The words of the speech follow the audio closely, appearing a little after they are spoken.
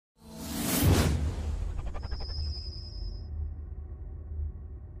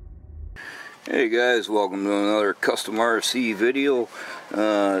Hey guys, welcome to another custom RC video.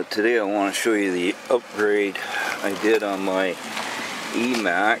 Today I want to show you the upgrade I did on my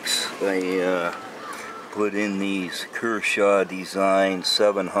E-Maxx. I put in these Kershaw Design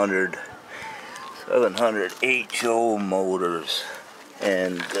 700 HO motors,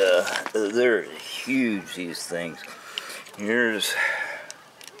 and they're huge, these things. Here's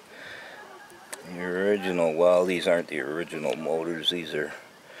the original. Well, these aren't the original motors. These are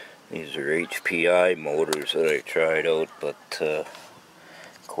HPI motors that I tried out, but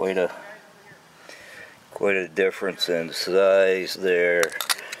quite a difference in size there.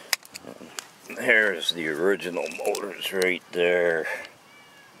 There's the original motors right there,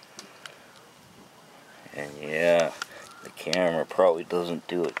 and yeah, the camera probably doesn't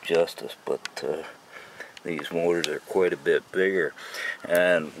do it justice, but these motors are quite a bit bigger.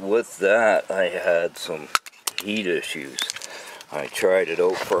 And with that, I had some heat issues. I tried it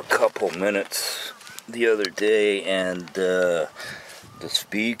out for a couple minutes the other day, and the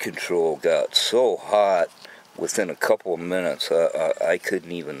speed control got so hot within a couple of minutes I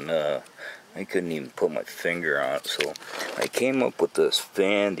couldn't even put my finger on it. So I came up with this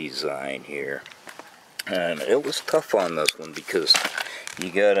fan design here, and it was tough on this one because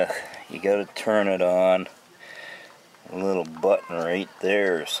you gotta turn it on, a little button right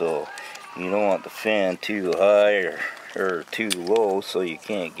there, so you don't want the fan too high or too low so you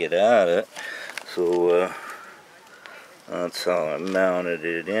can't get at it. So that's how I mounted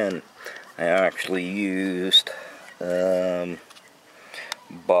it in. I actually used body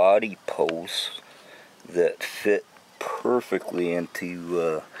posts that fit perfectly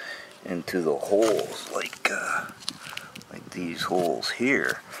into the holes, like these holes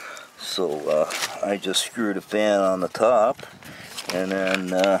here. So I just screwed a fan on the top, and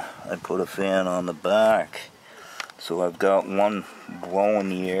then I put a fan on the back. So I've got one blowing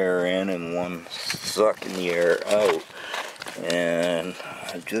the air in and one sucking the air out. And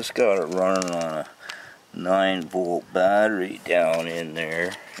I've just got it running on a 9-volt battery down in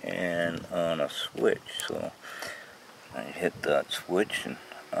there and on a switch. So I hit that switch and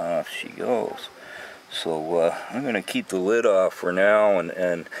off she goes. So I'm going to keep the lid off for now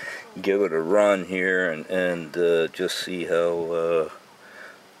and give it a run here and just see how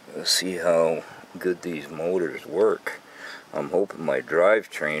good these motors work. I'm hoping my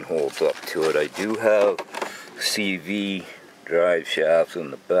drivetrain holds up to it. I do have CV drive shafts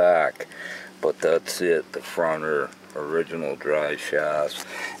in the back, but that's it. The front are original drive shafts,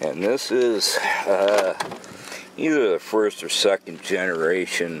 and this is either the first or second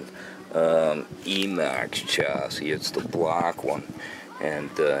generation E-Maxx chassis. It's the black one, and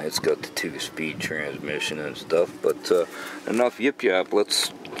it's got the 2-speed transmission and stuff. But enough yip yap,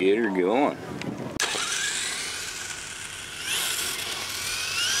 let's get her going.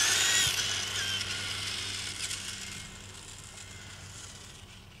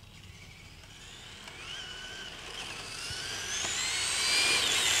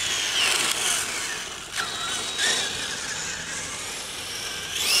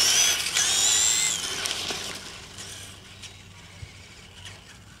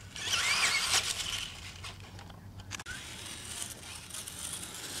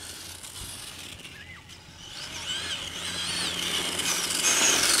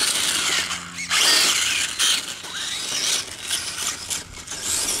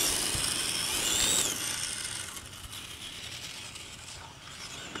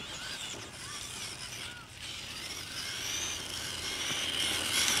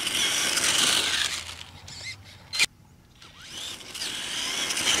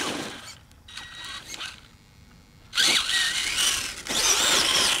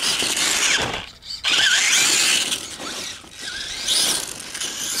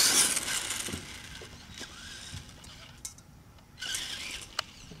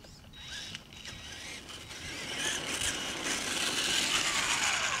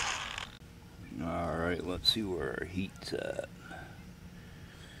 Alright, let's see where our heat's at.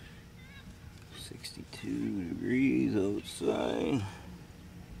 62 degrees outside.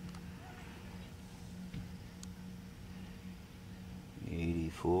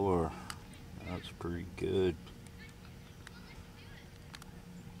 '84. That's pretty good.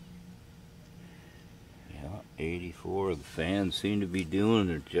 Yeah, 84. The fans seem to be doing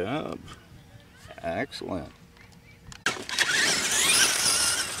their job. Excellent.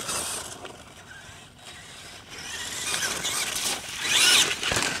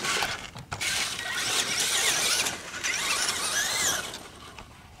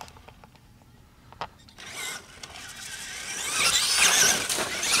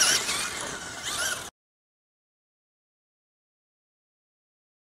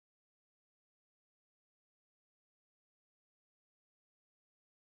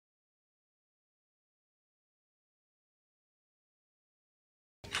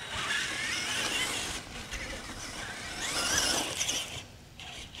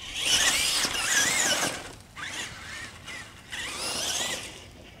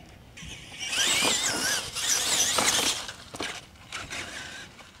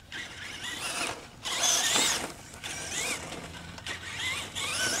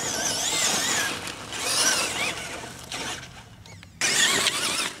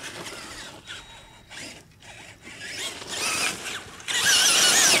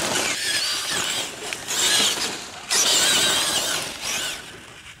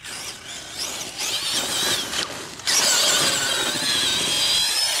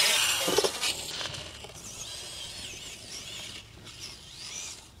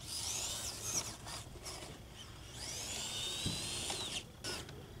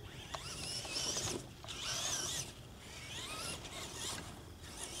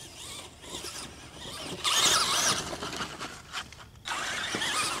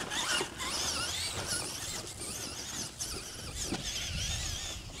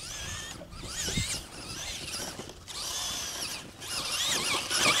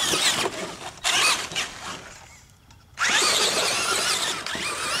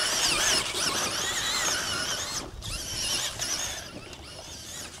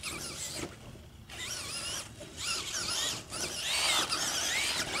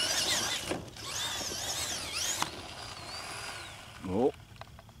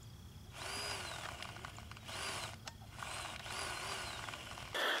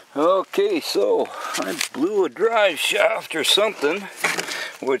 Okay, so I blew a drive shaft or something,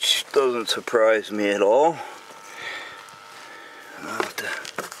 which doesn't surprise me at all. I'll have to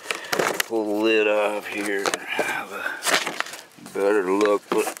pull the lid off here and have a better look,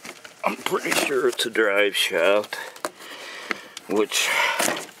 but I'm pretty sure it's a drive shaft, which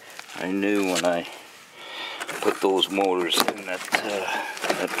I knew when I put those motors in that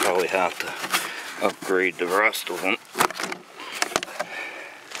I'd probably have to upgrade the rest of them.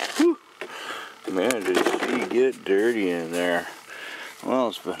 Whew. Man, did she get dirty in there. Well,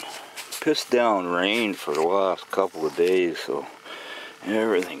 it's been pissed down rain for the last couple of days, so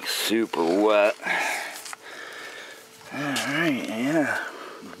everything's super wet. Alright, yeah.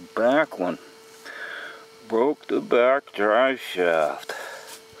 Back one. Broke the back drive shaft.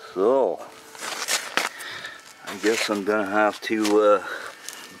 So, I guess I'm gonna have to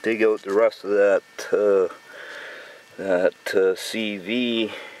dig out the rest of that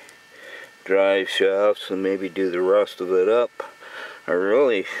CV drive shafts and maybe do the rest of it up. I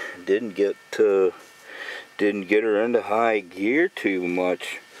really didn't get her into high gear too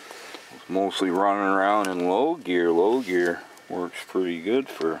much. I was mostly running around in low gear. Low gear works pretty good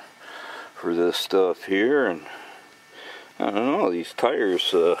for this stuff here, and I don't know, these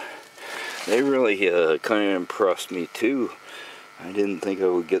tires they really kind of impressed me too. I didn't think I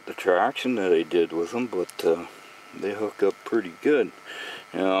would get the traction that I did with them, but they hook up pretty good.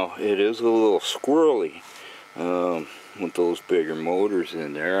 Now, it is a little squirrely with those bigger motors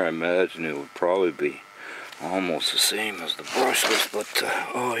in there. I imagine it would probably be almost the same as the brushless, but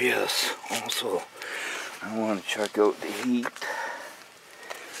oh yes, also I want to check out the heat,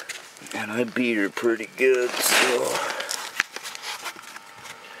 and I beat her pretty good, so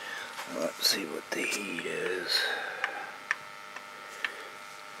let's see what the heat is.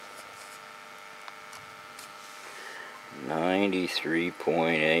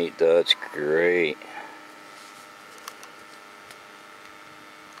 .8, that's great.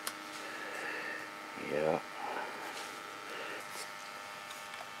 Yeah.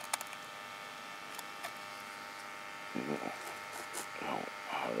 No,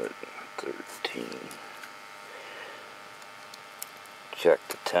 113. Check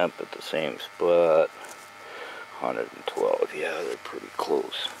the temp at the same spot. 112, yeah, they're pretty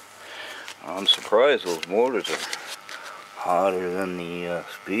close. I'm surprised those motors are hotter than the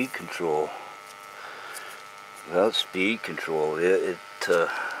speed control. That speed control,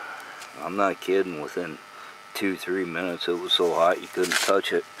 I'm not kidding, within 2-3 minutes it was so hot you couldn't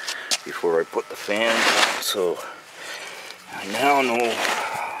touch it before I put the fans on. So I now know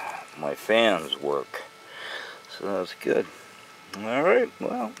my fans work, so that's good. Alright,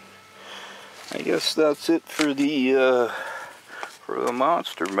 well, I guess that's it for the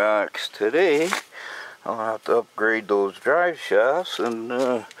Monster Max today. I'll have to upgrade those drive shafts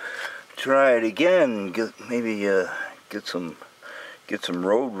and try it again. Get some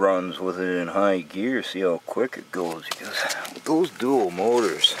road runs with it in high gear. See how quick it goes. Because with those dual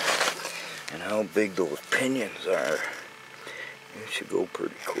motors and how big those pinions are, it should go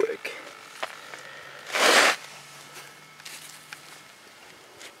pretty quick.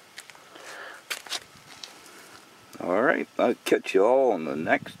 Alright, I'll catch you all in the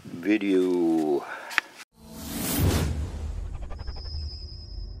next video.